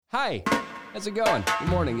Hi, how's it going? Good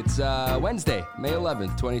morning. It's Wednesday, May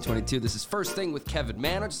 11th, 2022. This is First Thing with Kevin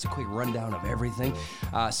Manno. Just a quick rundown of everything.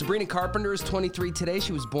 Sabrina Carpenter is 23 today.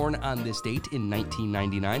 She was born on this date in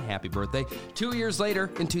 1999. Happy birthday. 2 years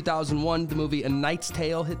later, in 2001, the movie A Knight's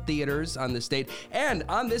Tale hit theaters on this date. And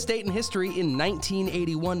on this date in history, in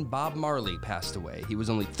 1981, Bob Marley passed away. He was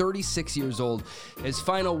only 36 years old. His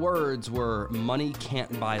final words were, "Money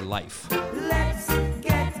can't buy life." Let's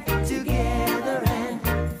get together and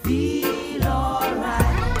feel alright.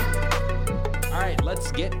 All right,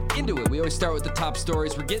 let's get into it. We always start with the top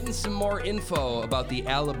stories. We're getting some more info about the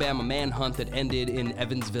Alabama manhunt that ended in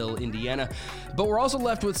Evansville, Indiana. But we're also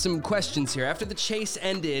left with some questions here. After the chase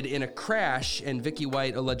ended in a crash and Vicky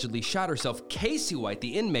White allegedly shot herself, Casey White,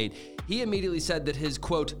 the inmate, he immediately said that his,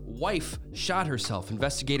 quote, wife shot herself.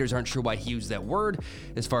 Investigators aren't sure why he used that word.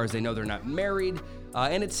 As far as they know, they're not married.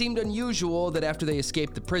 And it seemed unusual that after they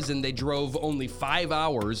escaped the prison, they drove only 5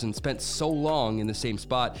 hours and spent so long in the same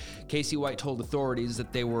spot. Casey White told authorities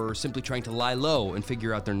that they were simply trying to lie low and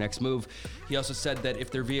figure out their next move. He also said that if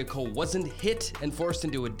their vehicle wasn't hit and forced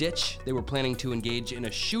into a ditch, they were planning to engage in a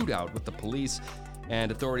shootout with the police.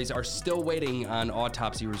 And authorities are still waiting on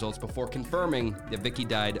autopsy results before confirming that Vicky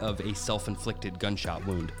died of a self-inflicted gunshot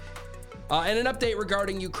wound. And an update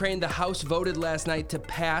regarding Ukraine. The House voted last night to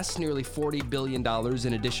pass nearly $40 billion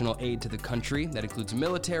in additional aid to the country. That includes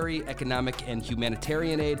military, economic, and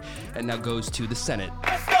humanitarian aid, and now goes to the Senate.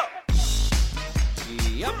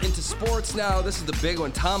 Yep, into sports now. This is the big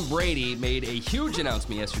one. Tom Brady made a huge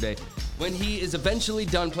announcement yesterday. When he is eventually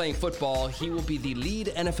done playing football, he will be the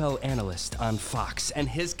lead NFL analyst on Fox, and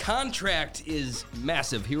his contract is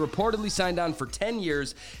massive. He reportedly signed on for 10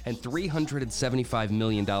 years and $375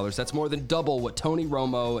 million. That's more than double what Tony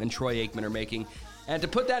Romo and Troy Aikman are making. And to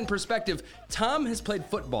put that in perspective, Tom has played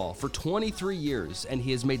football for 23 years, and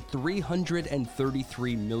he has made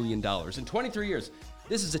 $333 million in 23 years.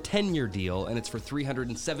 This is a 10-year deal, and it's for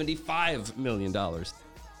 $375 million.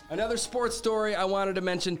 Another sports story I wanted to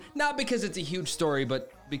mention, not because it's a huge story,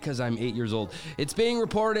 but because I'm 8 years old. It's being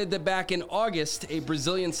reported that back in August, a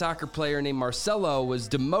Brazilian soccer player named Marcelo was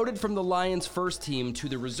demoted from the Lions first team to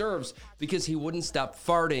the reserves because he wouldn't stop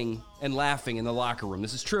farting and laughing in the locker room.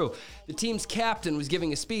 This is true. The team's captain was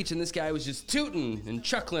giving a speech, and this guy was just tooting and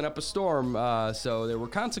chuckling up a storm, so there were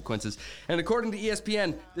consequences. And according to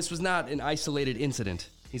ESPN, this was not an isolated incident.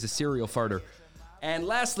 He's a serial farter. And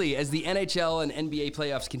lastly, as the NHL and NBA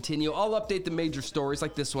playoffs continue, I'll update the major stories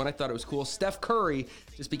like this one. I thought it was cool. Steph Curry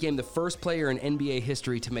just became the first player in NBA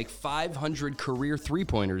history to make 500 career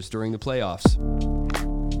three-pointers during the playoffs.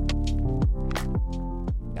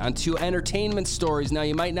 On to entertainment stories. Now,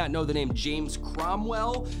 you might not know the name James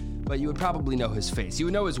Cromwell, but you would probably know his face. You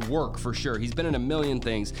would know his work for sure. He's been in a million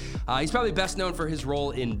things. He's probably best known for his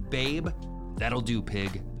role in Babe. That'll do,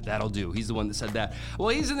 pig. That'll do. He's the one that said that. Well,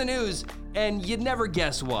 he's in the news, and you'd never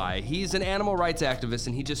guess why. He's an animal rights activist,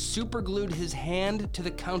 and he just superglued his hand to the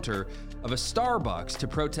counter of a Starbucks to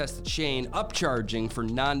protest the chain upcharging for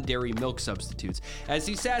non-dairy milk substitutes. As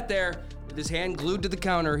he sat there with his hand glued to the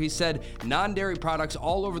counter, he said, non-dairy products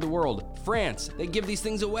all over the world, France, they give these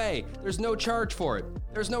things away. There's no charge for it.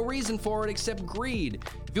 There's no reason for it except greed.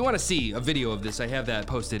 If you want to see a video of this, I have that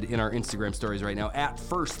posted in our Instagram stories right now, at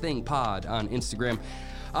First Thing Pod on Instagram.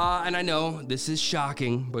 And I know this is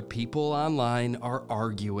shocking, but people online are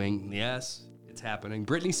arguing. Yes, it's happening.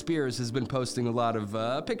 Britney Spears has been posting a lot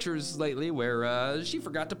of pictures lately where she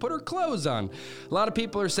forgot to put her clothes on. A lot of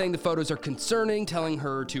people are saying the photos are concerning, telling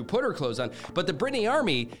her to put her clothes on, but the Britney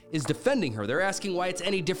army is defending her. They're asking why it's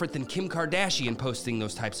any different than Kim Kardashian posting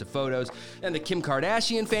those types of photos, and the Kim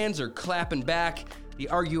Kardashian fans are clapping back. The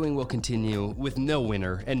arguing will continue with no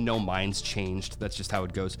winner and no minds changed. That's just how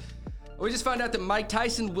it goes. We just found out that Mike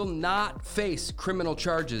Tyson will not face criminal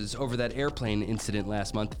charges over that airplane incident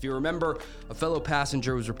last month. If you remember, a fellow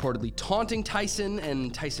passenger was reportedly taunting Tyson,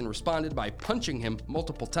 and Tyson responded by punching him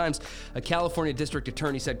multiple times. A California district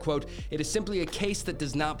attorney said, quote, "It is simply a case that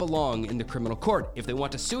does not belong in the criminal court. If they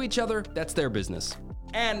want to sue each other, that's their business."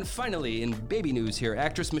 And finally, in baby news here,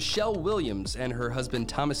 actress Michelle Williams and her husband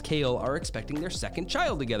Thomas Kail are expecting their second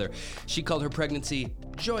child together. She called her pregnancy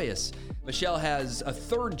joyous. Michelle has a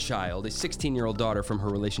third child, a 16-year-old daughter from her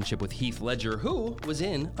relationship with Heath Ledger, who was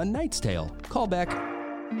in A Knight's Tale. Call back.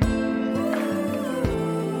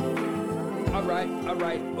 All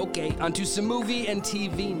right, okay, onto some movie and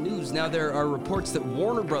TV news. Now, there are reports that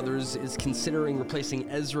Warner Brothers is considering replacing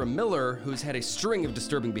Ezra Miller, who's had a string of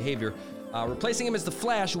disturbing behavior, replacing him as the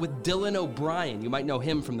Flash with Dylan O'Brien. You might know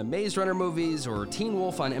him from the Maze Runner movies or Teen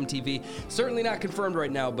Wolf on MTV. Certainly not confirmed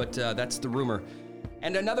right now, but that's the rumor.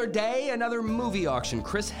 And another day, another movie auction.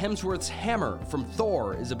 Chris Hemsworth's hammer from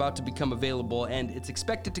Thor is about to become available, and it's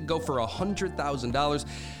expected to go for $100,000.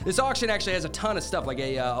 This auction actually has a ton of stuff, like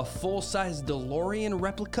a full-size DeLorean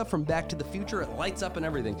replica from Back to the Future. It lights up and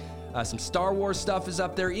everything. Some Star Wars stuff is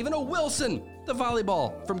up there. Even a Wilson, the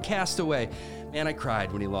volleyball from Castaway. Man, I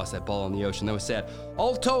cried when he lost that ball in the ocean. That was sad.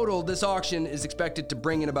 All total, this auction is expected to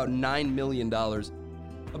bring in about $9 million.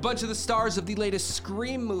 A bunch of the stars of the latest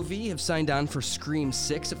Scream movie have signed on for Scream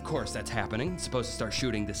 6. Of course, that's happening. It's supposed to start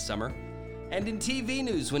shooting this summer. And in TV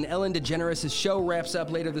news, when Ellen DeGeneres' show wraps up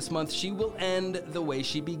later this month, she will end the way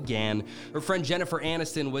she began. Her friend Jennifer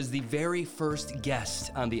Aniston was the very first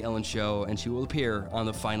guest on The Ellen Show, and she will appear on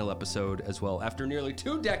the final episode as well. After nearly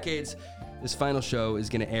 2 decades, this final show is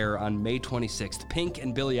going to air on May 26th. Pink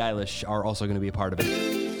and Billie Eilish are also going to be a part of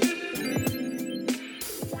it.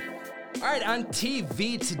 All right, on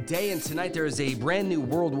TV today and tonight, there is a brand new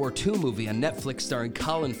World War II movie on Netflix starring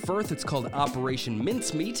Colin Firth. It's called Operation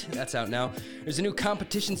Mincemeat. That's out now. There's a new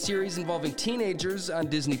competition series involving teenagers on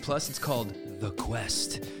Disney+. It's called The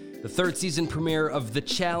Quest. The 3rd season premiere of The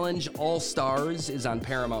Challenge All-Stars is on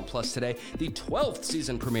Paramount Plus today. The 12th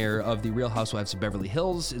season premiere of The Real Housewives of Beverly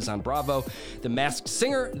Hills is on Bravo. The Masked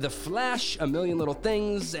Singer, The Flash, A Million Little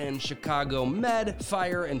Things, and Chicago Med,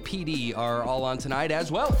 Fire, and PD are all on tonight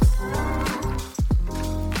as well.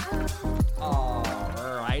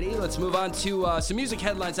 Alrighty, let's move on to some music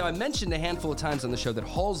headlines. Now, I mentioned a handful of times on the show that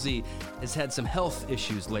Halsey has had some health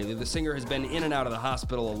issues lately. The singer has been in and out of the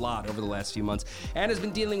hospital a lot over the last few months and has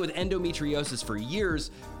been dealing with endometriosis for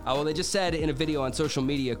years. Well, they just said in a video on social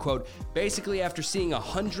media, quote, basically after seeing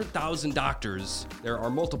 100,000 doctors, there are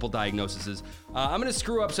multiple diagnoses. I'm going to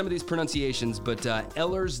screw up some of these pronunciations, but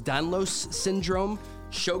Ehlers-Danlos syndrome,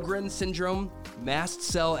 Sjogren syndrome, mast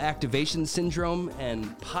cell activation syndrome, and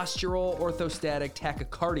postural orthostatic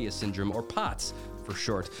tachycardia syndrome, or POTS for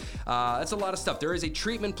short. That's a lot of stuff. There is a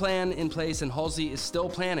treatment plan in place, and Halsey is still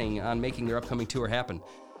planning on making their upcoming tour happen.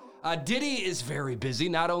 Diddy is very busy.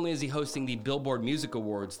 Not only is he hosting the Billboard Music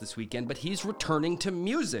Awards this weekend, but he's returning to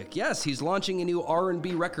music. Yes, he's launching a new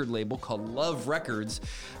R&B record label called Love Records,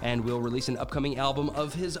 and will release an upcoming album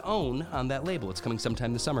of his own on that label. It's coming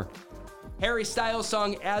sometime this summer. Harry Styles'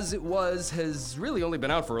 song As It Was has really only been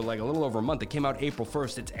out for like a little over a month. It came out April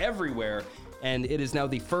 1st. It's everywhere, and it is now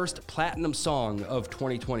the first platinum song of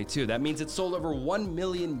 2022. That means it's sold over 1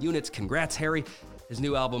 million units. Congrats, Harry. His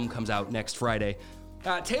new album comes out next Friday.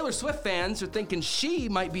 Taylor Swift fans are thinking she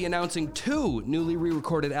might be announcing 2 newly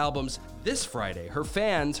re-recorded albums this Friday. Her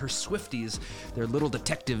fans, her Swifties, they're little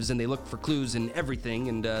detectives and they look for clues in everything,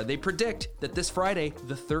 and they predict that this Friday,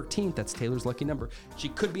 the 13th, that's Taylor's lucky number, she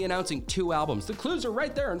could be announcing 2 albums. The clues are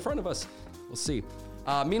right there in front of us. We'll see.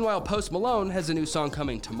 Meanwhile, Post Malone has a new song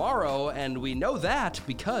coming tomorrow, and we know that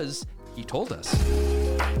because he told us.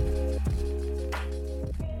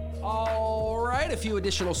 All right, a few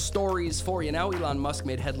additional stories for you now. Elon Musk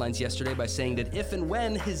made headlines yesterday by saying that if and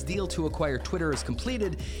when his deal to acquire Twitter is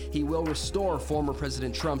completed, he will restore former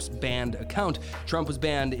President Trump's banned account. Trump was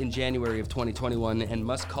banned in January of 2021, and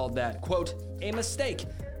Musk called that, quote, a mistake.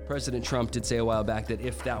 President Trump did say a while back that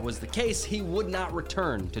if that was the case, he would not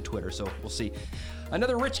return to Twitter, so we'll see.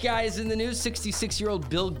 Another rich guy is in the news. 66-year-old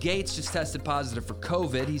Bill Gates just tested positive for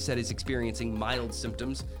COVID. He said he's experiencing mild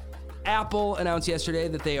symptoms. Apple announced yesterday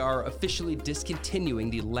that they are officially discontinuing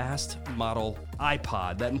the last model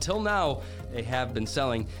iPod that until now they have been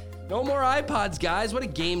selling. No more iPods, guys. What a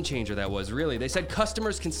game changer that was, really. They said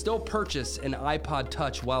customers can still purchase an iPod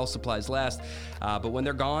Touch while supplies last, but when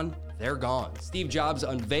they're gone, they're gone. Steve Jobs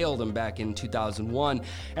unveiled them back in 2001,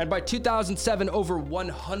 and by 2007, over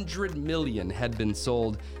 100 million had been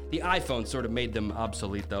sold. The iPhone sort of made them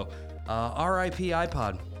obsolete, though. R.I.P.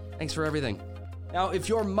 iPod. Thanks for everything. Now, if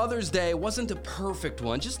your Mother's Day wasn't a perfect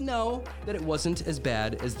one, just know that it wasn't as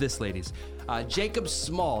bad as this lady's. Jacob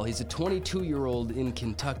Small, he's a 22-year-old in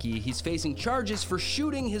Kentucky. He's facing charges for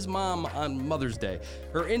shooting his mom on Mother's Day.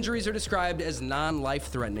 Her injuries are described as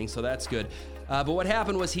non-life-threatening, so that's good. But what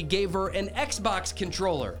happened was he gave her an Xbox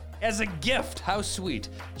controller as a gift. How sweet.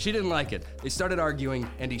 She didn't like it. They started arguing,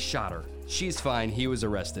 and he shot her. She's fine. He was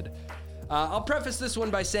arrested. I'll preface this one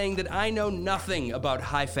by saying that I know nothing about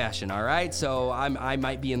high fashion, all right? So I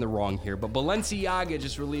might be in the wrong here, but Balenciaga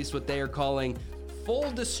just released what they are calling full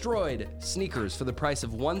destroyed sneakers for the price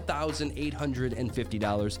of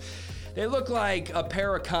 $1,850. They look like a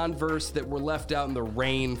pair of Converse that were left out in the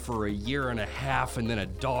rain for a year and a half, and then a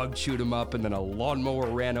dog chewed them up, and then a lawnmower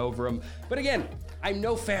ran over them. But again, I'm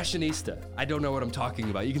no fashionista. I don't know what I'm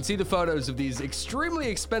talking about. You can see the photos of these extremely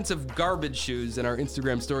expensive garbage shoes in our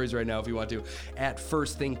Instagram stories right now if you want to, at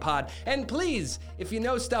First Thing Pod. And please, if you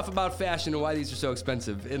know stuff about fashion and why these are so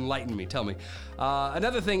expensive, enlighten me, tell me.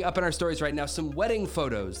 Another thing up in our stories right now, some wedding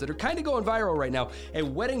photos that are kind of going viral right now. A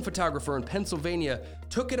wedding photographer in Pennsylvania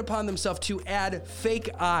took it upon themselves to add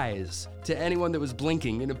fake eyes to anyone that was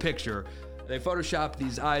blinking in a picture. They photoshopped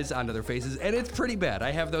these eyes onto their faces, and it's pretty bad.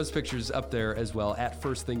 I have those pictures up there as well at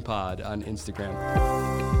First Thing Pod on Instagram.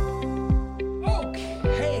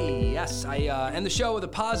 Okay, yes, I end the show with a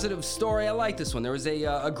positive story. I like this one. There was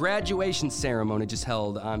a graduation ceremony just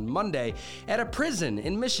held on Monday at a prison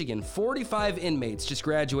in Michigan. 45 inmates just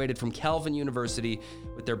graduated from Calvin University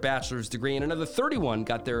with their bachelor's degree, and another 31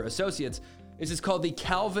 got their associates. This is called the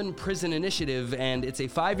Calvin Prison Initiative, and it's a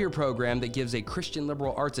 5-year program that gives a Christian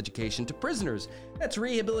liberal arts education to prisoners. That's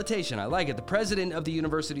rehabilitation. I like it. The president of the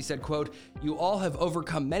university said, quote, "You all have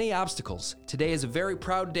overcome many obstacles. Today is a very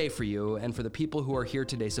proud day for you and for the people who are here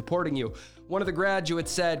today supporting you." One of the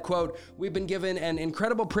graduates said, quote, "We've been given an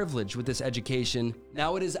incredible privilege with this education.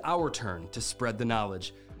 Now it is our turn to spread the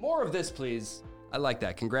knowledge." More of this, please. I like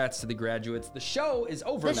that. Congrats to the graduates. The show is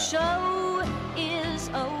over now. The show is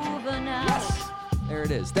over now. Yes. There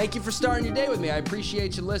it is. Thank you for starting your day with me. I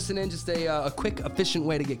appreciate you listening. Just a quick, efficient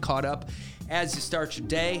way to get caught up as you start your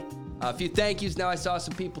day. A few thank yous. Now I saw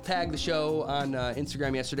some people tag the show on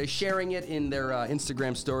Instagram yesterday, sharing it in their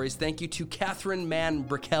Instagram stories. Thank you to Catherine Mann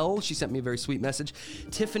Brickell. She sent me a very sweet message.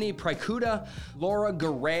 Tiffany Prikuda, Laura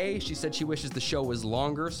Garay. She said she wishes the show was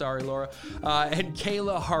longer. Sorry, Laura. And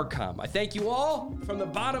Kayla Harcom. I thank you all from the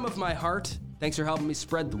bottom of my heart. Thanks for helping me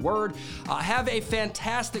spread the word. Have a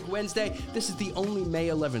fantastic Wednesday. This is the only May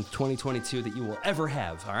 11th, 2022 that you will ever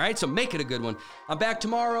have, all right? So make it a good one. I'm back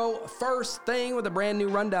tomorrow, first thing, with a brand new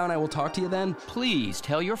rundown. I will talk to you then. Please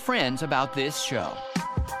tell your friends about this show.